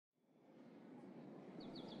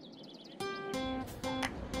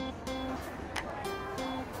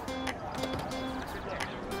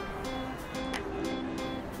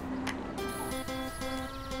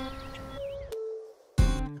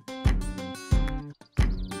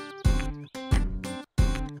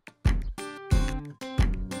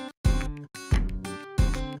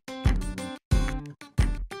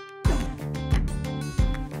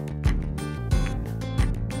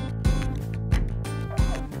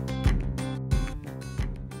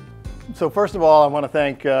So first of all, I want to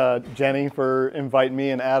thank Jenny for inviting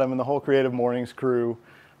me and Adam and the whole Creative Mornings crew.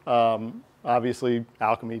 Obviously,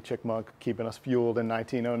 Alchemy, Chickmunk, keeping us fueled in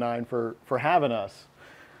 1909 for having us.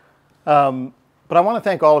 But I want to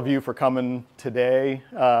thank all of you for coming today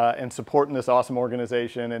and supporting this awesome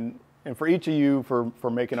organization, and for each of you for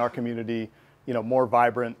making our community, more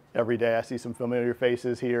vibrant every day. I see some familiar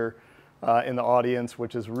faces here in the audience,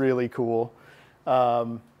 which is really cool.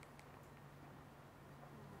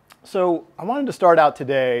 So I wanted to start out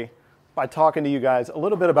today by talking to you guys a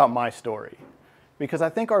little bit about my story, because I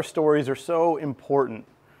think our stories are so important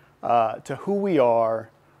to who we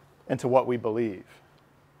are and to what we believe.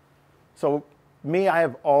 So me, I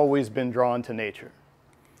have always been drawn to nature.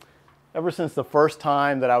 Ever since the first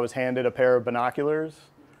time that I was handed a pair of binoculars,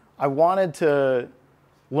 I wanted to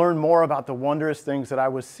learn more about the wondrous things that I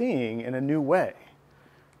was seeing in a new way.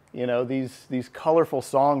 These colorful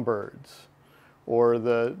songbirds, or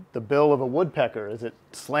the bill of a woodpecker as it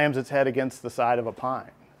slams its head against the side of a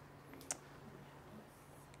pine.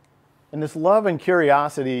 And this love and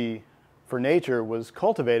curiosity for nature was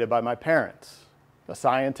cultivated by my parents, a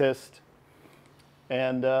scientist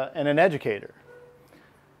and an educator.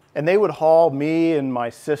 And they would haul me and my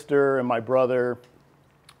sister and my brother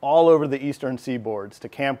all over the eastern seaboards to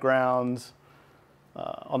campgrounds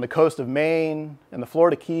on the coast of Maine and the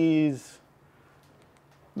Florida Keys,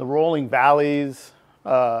 the rolling valleys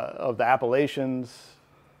of the Appalachians,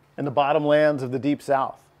 and the bottomlands of the Deep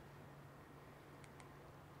South.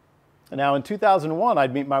 And now in 2001,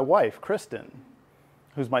 I'd meet my wife, Kristen,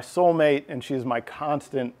 who's my soulmate, and she's my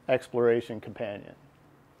constant exploration companion.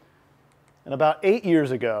 And about 8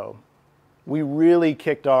 years ago, we really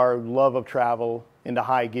kicked our love of travel into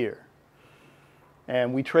high gear.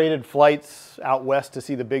 And we traded flights out west to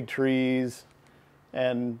see the big trees,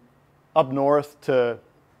 and up north to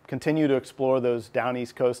continue to explore those down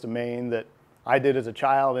east coast of Maine that I did as a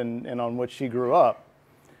child and on which she grew up.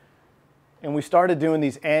 And we started doing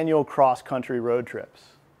these annual cross-country road trips.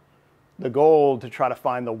 The goal to try to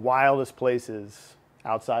find the wildest places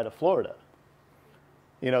outside of Florida.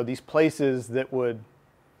 These places that would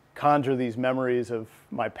conjure these memories of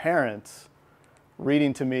my parents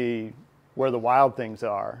reading to me where the wild things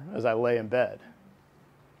are as I lay in bed.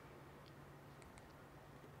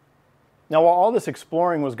 Now, while all this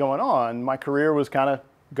exploring was going on, my career was kind of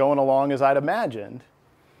going along as I'd imagined,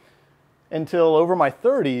 until over my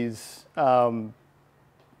 30s,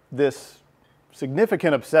 this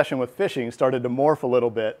significant obsession with fishing started to morph a little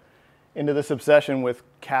bit into this obsession with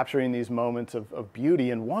capturing these moments of beauty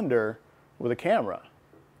and wonder with a camera.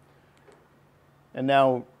 And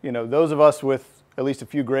now, those of us with at least a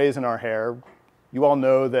few grays in our hair, you all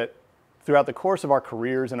know that throughout the course of our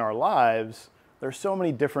careers and our lives, there's so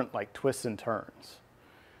many different twists and turns.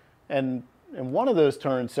 And one of those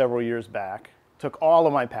turns several years back took all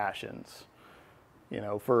of my passions,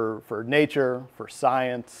 for nature, for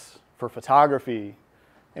science, for photography,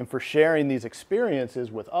 and for sharing these experiences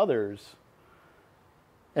with others,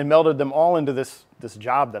 and melded them all into this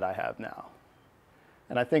job that I have now.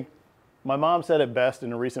 And I think my mom said it best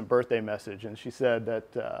in a recent birthday message, and she said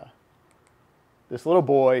that this little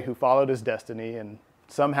boy who followed his destiny and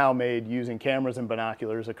somehow made using cameras and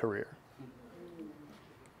binoculars a career.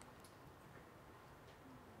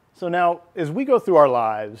 So now, as we go through our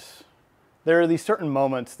lives, there are these certain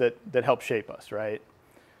moments that help shape us, right?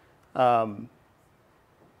 That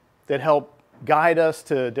help guide us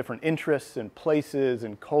to different interests and places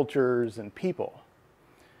and cultures and people.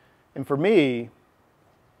 And for me,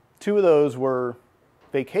 two of those were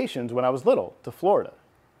vacations when I was little to Florida.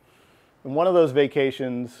 And one of those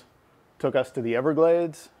vacations took us to the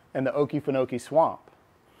Everglades and the Okefenokee Swamp,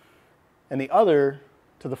 and the other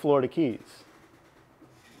to the Florida Keys.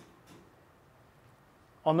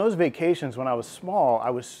 On those vacations when I was small,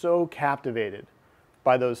 I was so captivated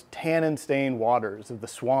by those tannin-stained waters of the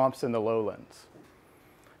swamps and the lowlands,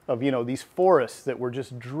 of these forests that were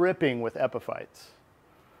just dripping with epiphytes,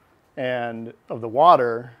 and of the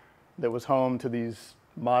water that was home to these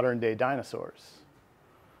modern-day dinosaurs.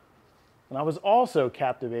 And I was also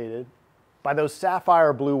captivated by those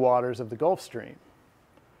sapphire blue waters of the Gulf Stream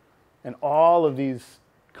and all of these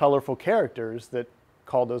colorful characters that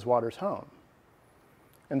called those waters home.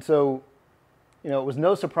 And so, it was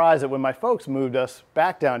no surprise that when my folks moved us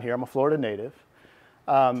back down here, I'm a Florida native,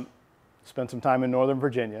 spent some time in Northern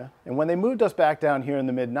Virginia, and when they moved us back down here in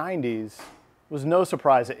the mid-90s, it was no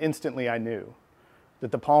surprise that instantly I knew that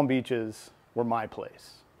the Palm Beaches were my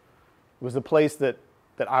place. It was the place that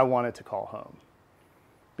I wanted to call home.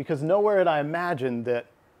 Because nowhere had I imagined that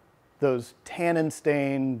those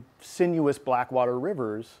tannin-stained, sinuous Blackwater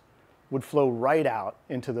rivers would flow right out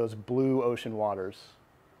into those blue ocean waters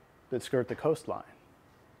that skirt the coastline.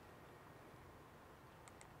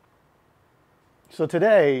 So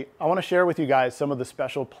today, I want to share with you guys some of the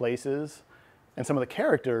special places and some of the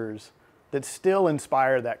characters that still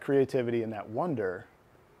inspire that creativity and that wonder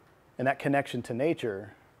and that connection to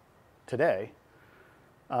nature today,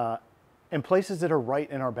 and places that are right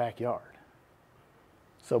in our backyard.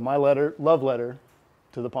 So my love letter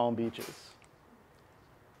to the Palm Beaches.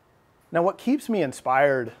 Now, what keeps me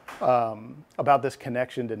inspired about this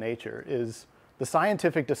connection to nature is the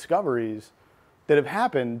scientific discoveries that have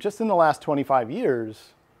happened just in the last 25 years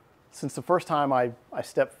since the first time I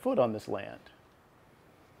stepped foot on this land.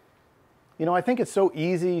 You know, I think it's so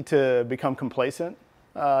easy to become complacent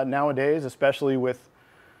nowadays, especially with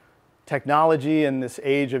technology and this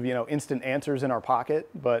age of, instant answers in our pocket.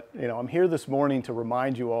 But, I'm here this morning to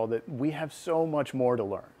remind you all that we have so much more to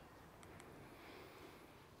learn.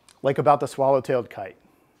 Like about the swallow-tailed kite.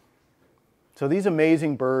 So these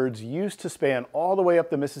amazing birds used to span all the way up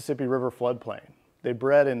the Mississippi River floodplain. They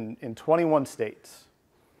bred in 21 states.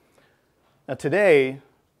 Now today,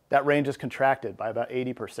 that range is contracted by about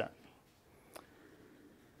 80%.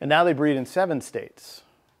 And now they breed in 7 states,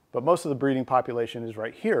 but most of the breeding population is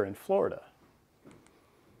right here in Florida.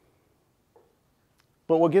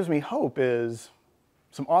 But what gives me hope is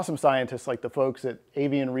some awesome scientists like the folks at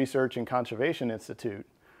Avian Research and Conservation Institute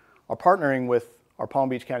are partnering with our Palm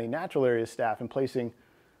Beach County Natural Area staff and placing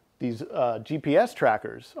these GPS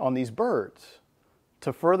trackers on these birds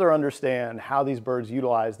to further understand how these birds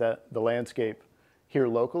utilize the landscape here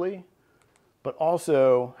locally, but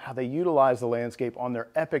also how they utilize the landscape on their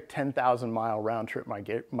epic 10,000-mile round-trip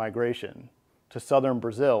migration to southern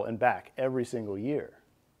Brazil and back every single year.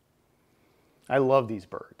 I love these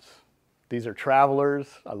birds. These are travelers.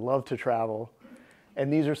 I love to travel.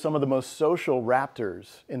 And these are some of the most social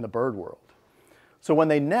raptors in the bird world. So when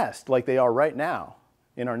they nest, like they are right now,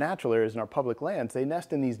 in our natural areas and our public lands, they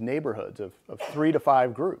nest in these neighborhoods of 3 to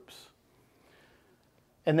 5 groups.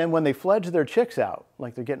 And then when they fledge their chicks out,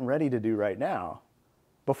 like they're getting ready to do right now,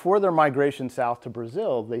 before their migration south to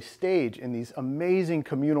Brazil, they stage in these amazing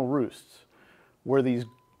communal roosts where these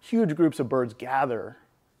huge groups of birds gather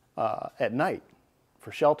at night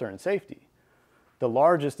for shelter and safety. The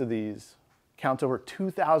largest of these counts over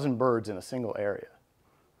 2,000 birds in a single area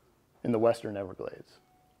in the Western Everglades.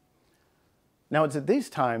 Now, it's at these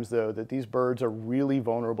times, though, that these birds are really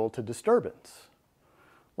vulnerable to disturbance,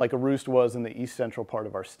 like a roost was in the east central part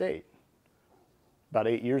of our state about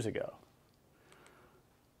 8 years ago.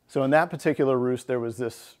 So in that particular roost, there was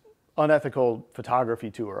this unethical photography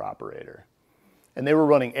tour operator, and they were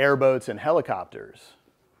running airboats and helicopters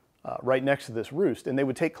right next to this roost, and they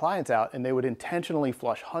would take clients out and they would intentionally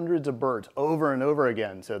flush hundreds of birds over and over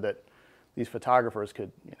again so that these photographers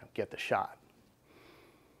could get the shot.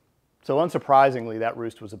 So unsurprisingly, that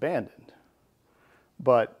roost was abandoned.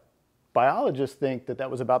 But biologists think that that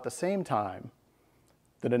was about the same time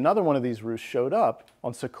that another one of these roosts showed up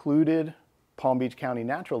on secluded Palm Beach County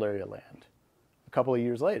Natural Area land a couple of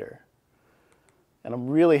years later. And I'm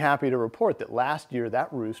really happy to report that last year,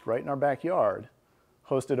 that roost right in our backyard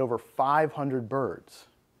hosted over 500 birds.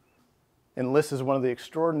 And lists as one of the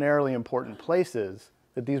extraordinarily important places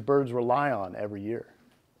that these birds rely on every year.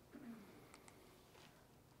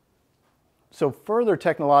 So further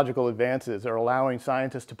technological advances are allowing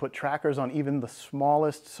scientists to put trackers on even the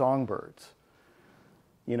smallest songbirds.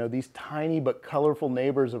 These tiny but colorful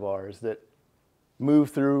neighbors of ours that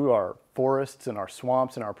move through our forests and our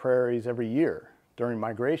swamps and our prairies every year during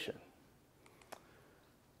migration.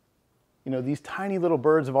 These tiny little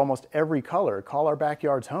birds of almost every color call our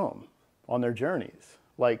backyards home on their journeys,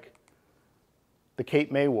 like the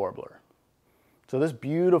Cape May warbler. So this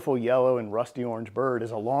beautiful yellow and rusty orange bird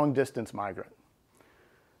is a long-distance migrant.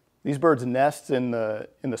 These birds nest in the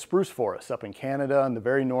spruce forests up in Canada and the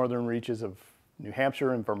very northern reaches of New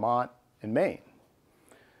Hampshire and Vermont and Maine.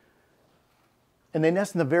 And they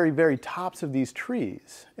nest in the very, very tops of these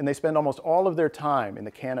trees, and they spend almost all of their time in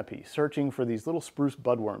the canopy searching for these little spruce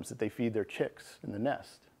budworms that they feed their chicks in the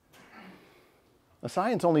nest. Now,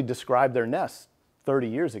 science only described their nests 30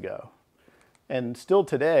 years ago, and still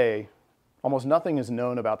today, almost nothing is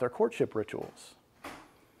known about their courtship rituals.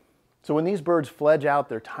 So when these birds fledge out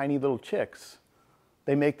their tiny little chicks,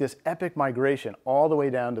 they make this epic migration all the way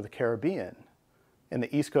down to the Caribbean and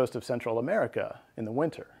the east coast of Central America in the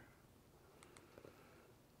winter.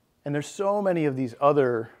 And there's so many of these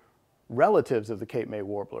other relatives of the Cape May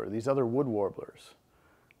warbler, these other wood warblers,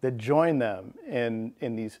 that join them in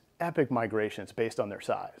these epic migrations based on their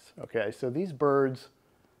size. Okay, so these birds,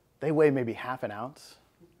 they weigh maybe half an ounce.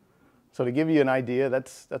 So to give you an idea,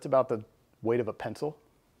 that's about the weight of a pencil.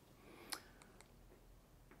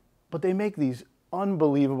 But they make these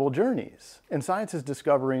unbelievable journeys, and science is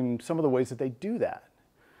discovering some of the ways that they do that.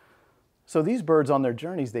 So these birds on their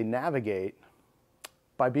journeys, they navigate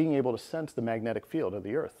by being able to sense the magnetic field of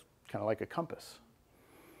the Earth, kind of like a compass.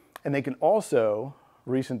 And they can also,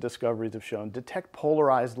 recent discoveries have shown, detect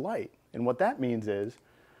polarized light. And what that means is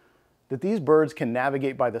that these birds can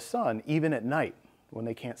navigate by the sun even at night when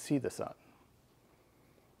they can't see the sun.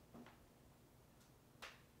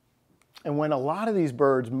 And when a lot of these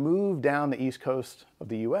birds move down the east coast of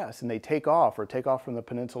the US and they take off from the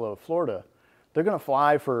peninsula of Florida, they're going to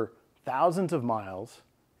fly for thousands of miles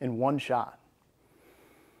in one shot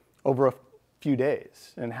over a few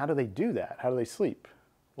days. And how do they do that? How do they sleep?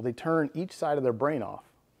 Well, they turn each side of their brain off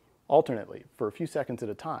alternately for a few seconds at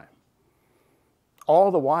a time.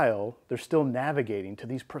 All the while, they're still navigating to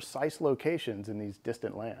these precise locations in these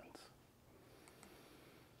distant lands.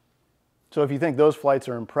 So if you think those flights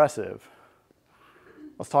are impressive,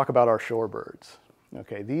 let's talk about our shorebirds.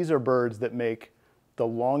 Okay, these are birds that make the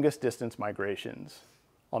longest distance migrations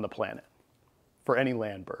on the planet for any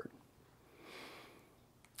land bird.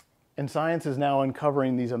 And science is now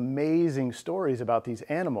uncovering these amazing stories about these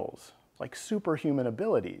animals, like superhuman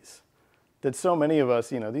abilities, that so many of us,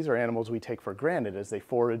 these are animals we take for granted as they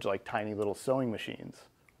forage like tiny little sewing machines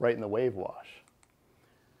right in the wave wash.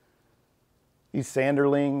 These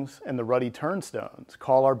sanderlings and the ruddy turnstones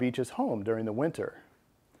call our beaches home during the winter.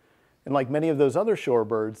 And like many of those other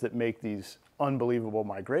shorebirds that make these unbelievable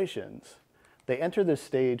migrations, they enter this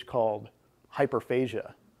stage called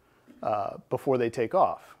hyperphagia before they take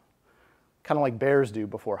off, kind of like bears do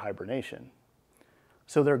before hibernation.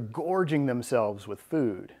 So they're gorging themselves with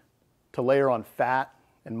food to layer on fat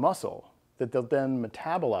and muscle that they'll then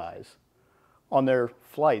metabolize on their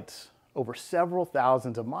flights over several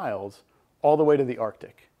thousands of miles all the way to the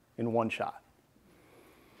Arctic in one shot.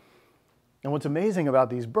 And what's amazing about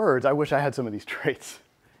these birds, I wish I had some of these traits.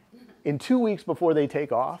 In 2 weeks before they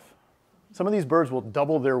take off, some of these birds will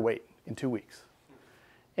double their weight in 2 weeks.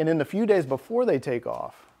 And in the few days before they take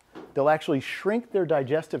off, they'll actually shrink their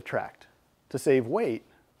digestive tract to save weight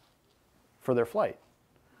for their flight,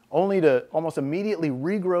 only to almost immediately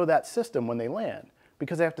regrow that system when they land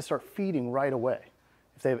because they have to start feeding right away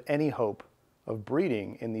if they have any hope of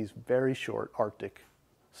breeding in these very short Arctic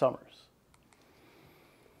summers.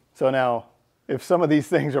 So now, if some of these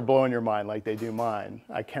things are blowing your mind like they do mine,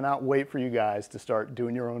 I cannot wait for you guys to start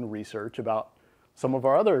doing your own research about some of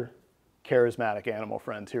our other charismatic animal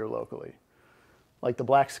friends here locally, like the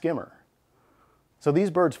black skimmer. So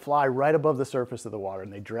these birds fly right above the surface of the water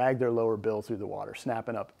and they drag their lower bill through the water,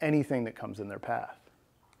 snapping up anything that comes in their path.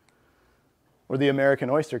 Or the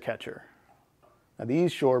American oyster catcher. Now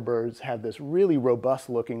these shorebirds have this really robust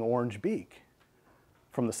looking orange beak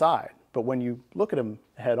from the side, but when you look at them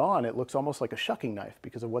head on, it looks almost like a shucking knife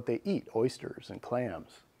because of what they eat, oysters and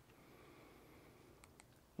clams.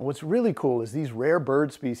 And what's really cool is these rare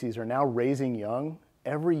bird species are now raising young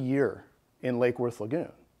every year in Lake Worth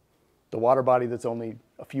Lagoon, the water body that's only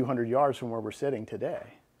a few hundred yards from where we're sitting today.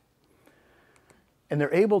 And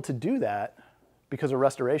they're able to do that because of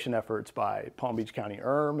restoration efforts by Palm Beach County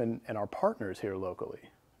and our partners here locally,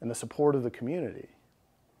 and the support of the community.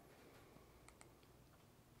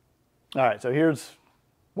 All right, so here's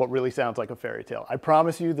what really sounds like a fairy tale. I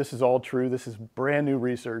promise you this is all true. This is brand new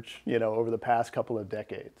research, over the past couple of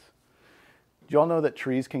decades. Do you all know that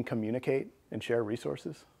trees can communicate and share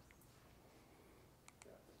resources?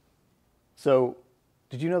 So,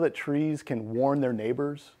 did you know that trees can warn their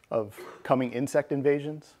neighbors of coming insect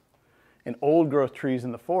invasions? And old growth trees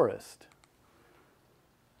in the forest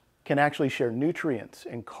can actually share nutrients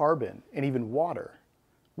and carbon and even water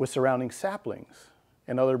with surrounding saplings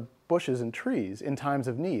and other bushes and trees in times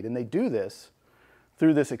of need. And they do this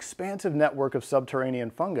through this expansive network of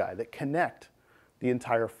subterranean fungi that connect the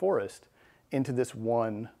entire forest into this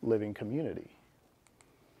one living community.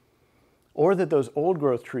 Or that those old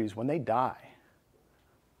growth trees, when they die,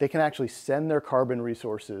 they can actually send their carbon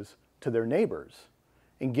resources to their neighbors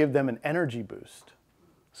and give them an energy boost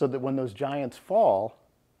so that when those giants fall,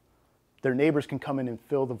 their neighbors can come in and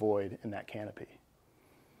fill the void in that canopy.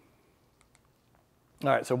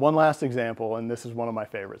 All right, so one last example, and this is one of my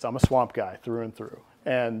favorites. I'm a swamp guy through and through,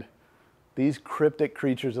 and these cryptic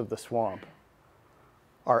creatures of the swamp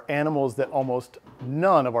are animals that almost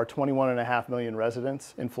none of our 21.5 million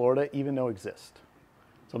residents in Florida even know exist.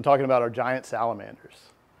 So I'm talking about our giant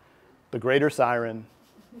salamanders, the greater siren,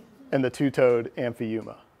 and the two-toed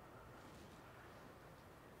Amphiuma.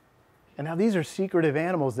 And now these are secretive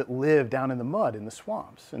animals that live down in the mud, in the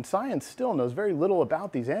swamps. And science still knows very little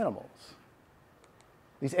about these animals.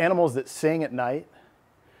 These animals that sing at night,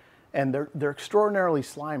 and they're extraordinarily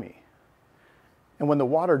slimy. And when the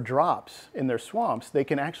water drops in their swamps, they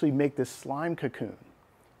can actually make this slime cocoon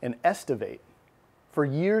and estivate for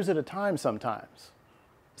years at a time sometimes,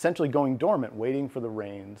 essentially going dormant, waiting for the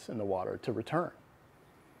rains and the water to return.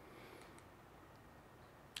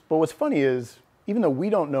 But what's funny is, even though we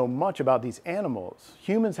don't know much about these animals,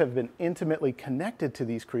 humans have been intimately connected to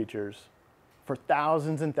these creatures for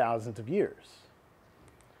thousands and thousands of years.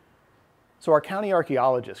 So our county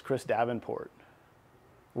archaeologist, Chris Davenport,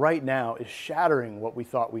 right now is shattering what we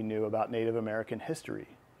thought we knew about Native American history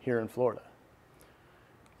here in Florida.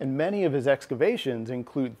 And many of his excavations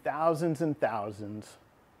include thousands and thousands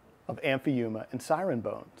of Amphiuma and siren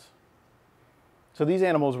bones. So these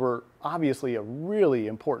animals were obviously a really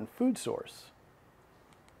important food source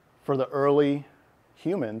for the early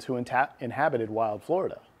humans who inhabited wild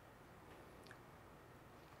Florida.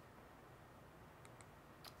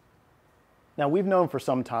 Now, we've known for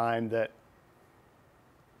some time that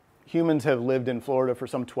humans have lived in Florida for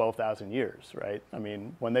some 12,000 years, right? I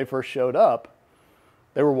mean, when they first showed up,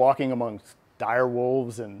 they were walking amongst dire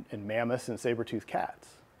wolves and mammoths and saber-toothed cats.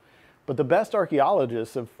 But the best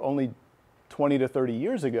archaeologists of only 20 to 30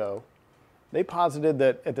 years ago, they posited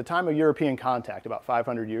that at the time of European contact, about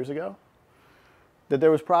 500 years ago, that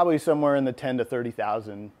there was probably somewhere in the 10 to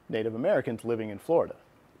 30,000 Native Americans living in Florida.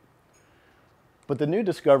 But the new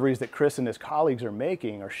discoveries that Chris and his colleagues are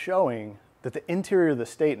making are showing that the interior of the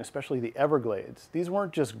state, and especially the Everglades, these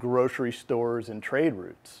weren't just grocery stores and trade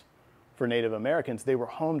routes for Native Americans. They were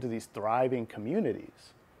home to these thriving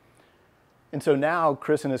communities. And so now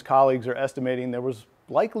Chris and his colleagues are estimating there was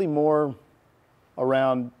likely more,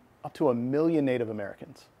 around up to 1 million Native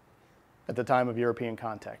Americans at the time of European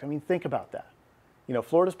contact. I mean, think about that. You know,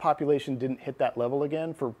 Florida's population didn't hit that level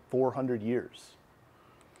again for 400 years.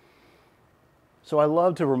 So I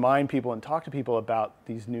love to remind people and talk to people about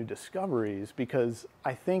these new discoveries because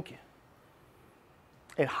I think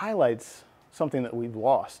it highlights something that we've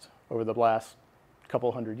lost over the last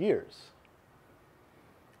couple hundred years.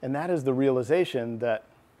 And that is the realization that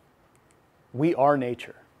we are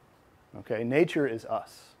nature. Okay? Nature is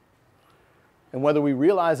us. And whether we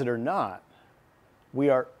realize it or not, we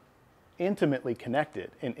are intimately connected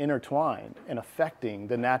and intertwined and affecting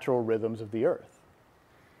the natural rhythms of the earth.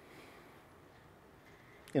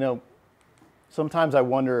 You know, sometimes I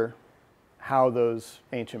wonder how those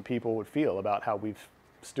ancient people would feel about how we've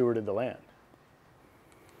stewarded the land.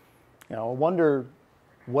 You know, I wonder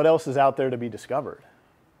what else is out there to be discovered.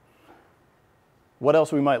 What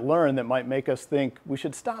else we might learn that might make us think we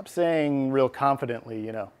should stop saying real confidently,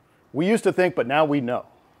 you know, we used to think, but now we know.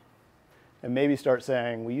 And maybe start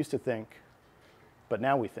saying, we used to think, but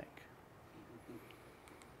now we think.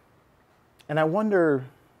 And I wonder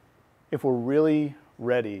if we're really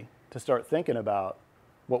ready to start thinking about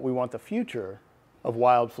what we want the future of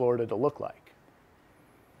wild Florida to look like.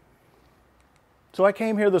 So I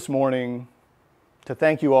came here this morning to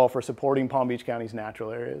thank you all for supporting Palm Beach County's natural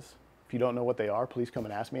areas. If you don't know what they are, please come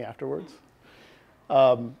and ask me afterwards.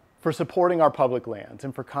 For supporting our public lands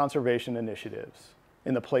and for conservation initiatives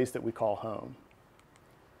in the place that we call home.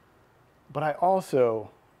 But I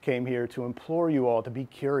also came here to implore you all to be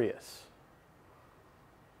curious.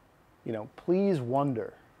 You know, please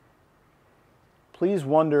wonder. Please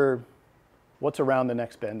wonder what's around the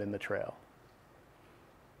next bend in the trail.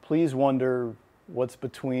 Please wonder what's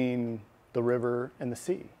between the river and the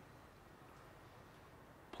sea.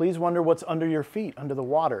 Please wonder what's under your feet, under the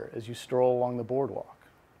water, as you stroll along the boardwalk.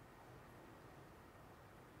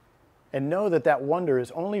 And know that that wonder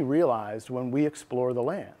is only realized when we explore the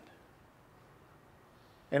land.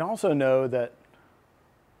 And also know that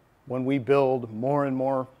when we build more and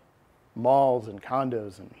more malls and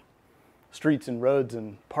condos and streets and roads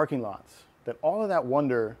and parking lots, that all of that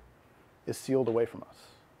wonder is sealed away from us.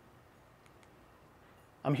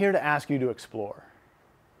 I'm here to ask you to explore,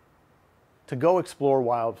 to go explore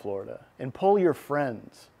wild Florida and pull your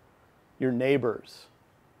friends, your neighbors,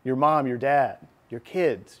 your mom, your dad, your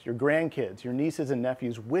kids, your grandkids, your nieces and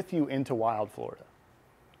nephews with you into wild Florida.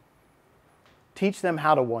 Teach them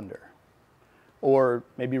how to wonder, or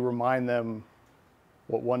maybe remind them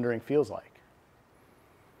what wondering feels like.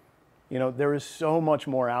 You know, there is so much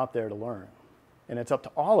more out there to learn, and it's up to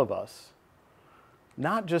all of us,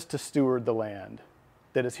 not just to steward the land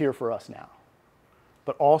that is here for us now,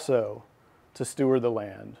 but also to steward the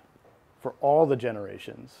land for all the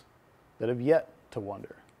generations that have yet to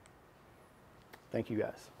wonder. Thank you,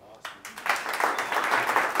 guys.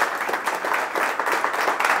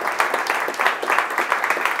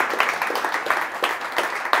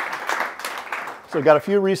 So we've got a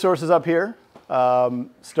few resources up here.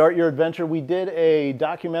 Start Your Adventure. We did a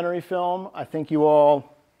documentary film. I think you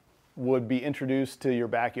all would be introduced to your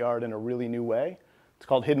backyard in a really new way. It's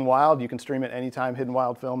called Hidden Wild. You can stream it anytime,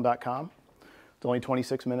 hiddenwildfilm.com. It's only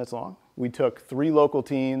 26 minutes long. We took 3 local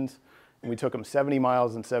teens, and we took them 70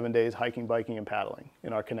 miles in 7 days, hiking, biking, and paddling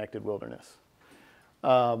in our connected wilderness.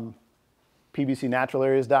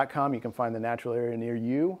 PBCNaturalAreas.com, you can find the natural area near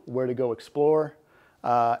you, where to go explore.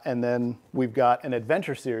 And then we've got an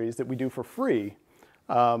adventure series that we do for free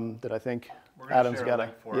that I think Adam's got a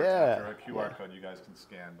link for after a QR code you guys can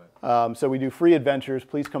scan. But. So we do free adventures.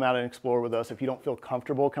 Please come out and explore with us. If you don't feel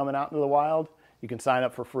comfortable coming out into the wild, you can sign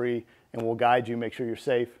up for free, and we'll guide you, make sure you're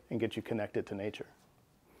safe, and get you connected to nature.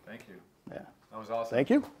 Thank you. Yeah. That was awesome. Thank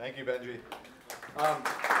you. Thank you, Benji.